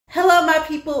Hello my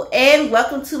people, and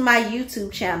welcome to my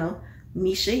YouTube channel.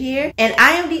 Meisha here, and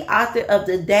I am the author of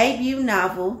the debut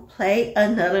novel Play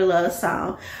Another Love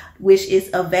Song, which is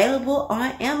available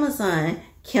on Amazon,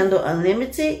 Kindle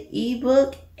Unlimited,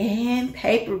 ebook, and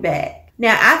paperback.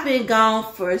 Now I've been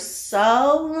gone for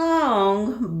so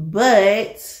long,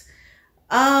 but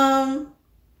I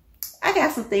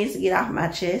got some things to get off my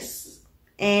chest,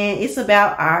 and it's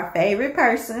about our favorite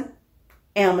person,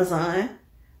 Amazon.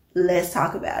 Let's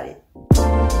talk about it.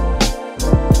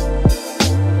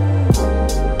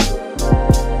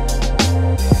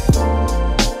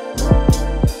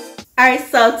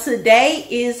 Alright, so today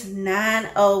is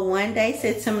 9/01 day,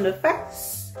 September the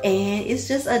 1st. And it's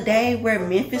just a day where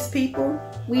Memphis people,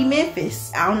 we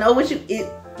Memphis. I don't know what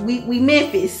we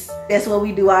Memphis. That's what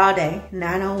we do all day.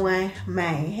 901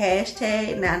 Main.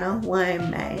 Hashtag 901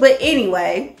 Main. But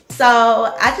anyway,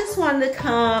 so I just wanted to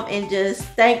come and just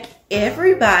thank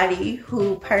everybody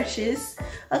who purchased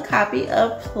a copy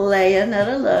of Play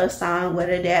Another Love Song,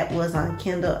 whether that was on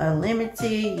Kindle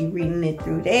Unlimited, you reading it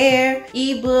through there,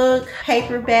 ebook,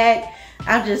 paperback.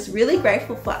 I'm just really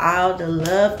grateful for all the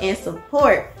love and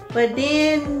support. But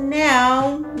then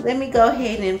now, let me go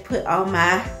ahead and put on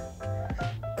my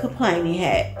complaining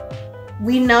hat.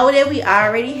 We know that we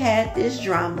already had this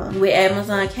drama with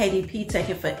Amazon KDP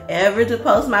taking forever to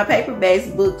post my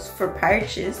paper-based books for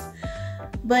purchase.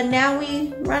 But now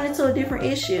we run into a different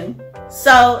issue.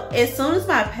 So as soon as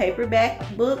my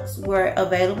paperback books were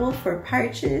available for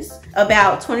purchase,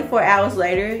 about 24 hours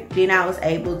later, then I was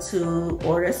able to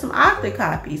order some author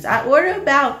copies. I ordered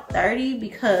about 30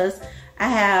 because I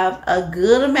have a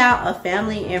good amount of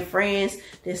family and friends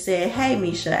that said, hey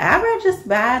Meisha, I'd rather just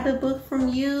buy the book from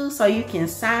you so you can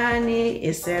sign it,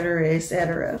 etc.,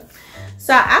 etc.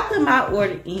 So I put my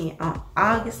order in on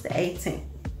August the 18th.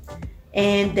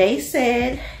 And they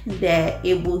said that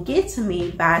it will get to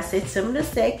me by September the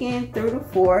 2nd through the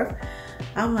 4th.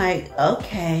 I'm like,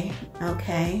 okay,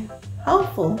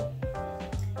 hopeful.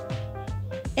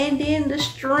 And then the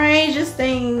strangest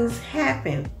things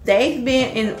happen. They've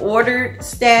been in ordered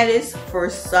status for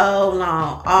so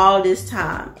long, all this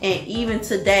time. And even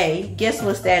today, guess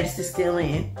what status is still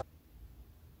in?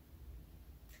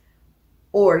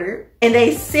 Ordered. And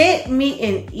they sent me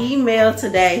an email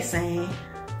today saying,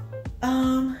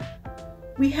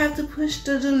 we have to push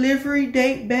the delivery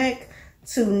date back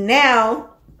to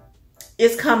now.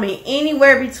 It's coming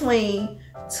anywhere between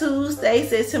Tuesday,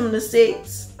 September the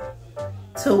 6th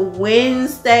to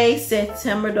Wednesday,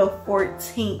 September the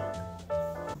 14th.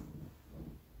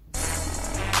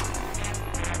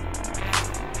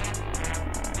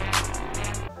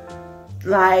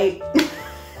 Like,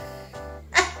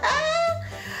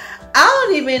 I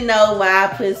don't even know why I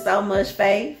put so much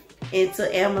faith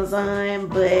into Amazon,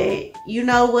 but you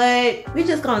know what? We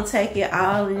just gonna take it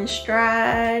all in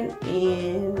stride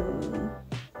and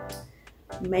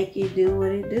make it do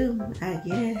what it do, I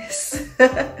guess.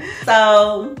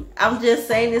 So I'm just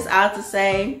saying this all to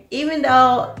say, even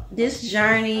though this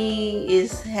journey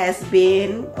has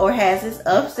its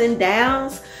ups and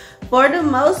downs, for the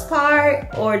most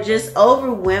part, or just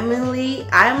overwhelmingly,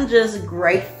 I'm just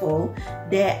grateful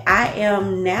that I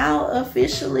am now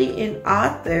officially an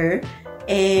author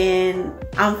and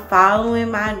I'm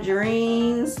following my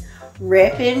dreams,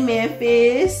 repping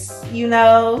Memphis, you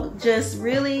know, just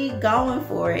really going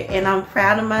for it. And I'm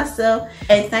proud of myself.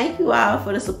 And thank you all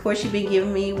for the support you've been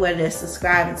giving me, whether it's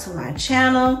subscribing to my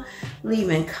channel,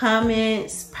 leaving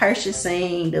comments,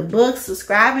 purchasing the book,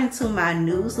 subscribing to my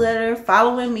newsletter,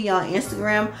 following me on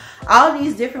Instagram, all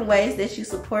these different ways that you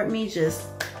support me. Just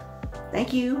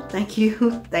thank you, thank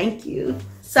you, thank you.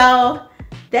 So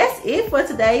that's it for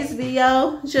today's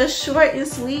video. Just short and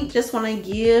sweet. Just want to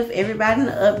give everybody an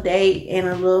update and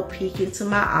a little peek into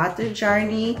my author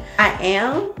journey. I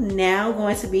am now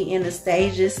going to be in the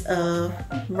stages of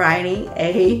writing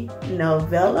a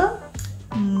novella.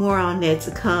 More on that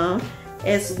to come,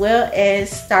 as well as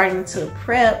starting to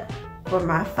prep for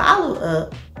my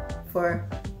follow-up for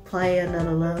Play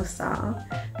Another Love Song.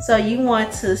 So you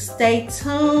want to stay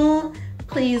tuned.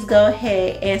 Please go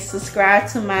ahead and subscribe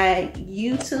to my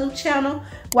YouTube channel.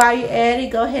 While you're at it,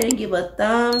 go ahead and give a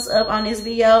thumbs up on this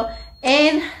video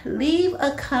and leave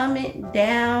a comment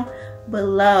down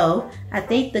below. I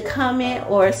think the comment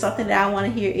or something that I want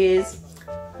to hear is,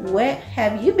 what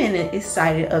have you been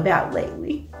excited about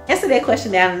lately? Answer that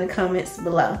question down in the comments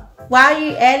below. While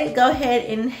you're at it, go ahead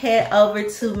and head over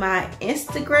to my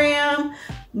Instagram,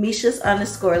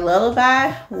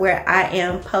 Meisha_Lullaby, where I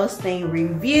am posting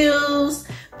reviews,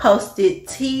 posted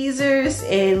teasers,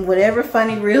 and whatever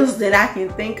funny reels that I can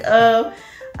think of.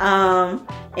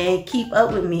 And keep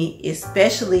up with me,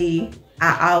 especially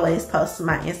I always post to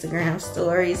my Instagram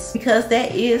stories because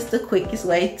that is the quickest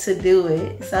way to do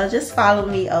it. So just follow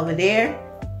me over there.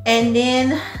 And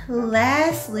then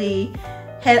lastly,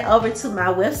 head over to my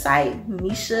website,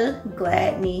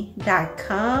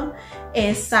 MeishaGladney.com,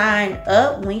 and sign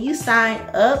up. When you sign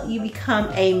up, you become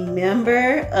a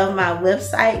member of my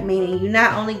website, meaning you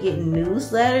not only get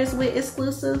newsletters with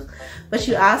exclusives, but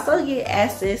you also get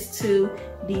access to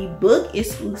the book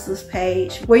exclusives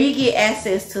page, where you get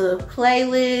access to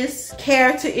playlists,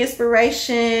 character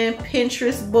inspiration,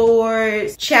 Pinterest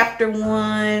boards, chapter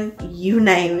 1, you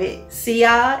name it. See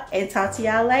y'all and talk to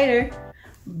y'all later.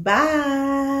 Bye.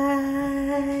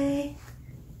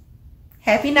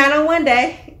 Happy 901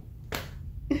 day.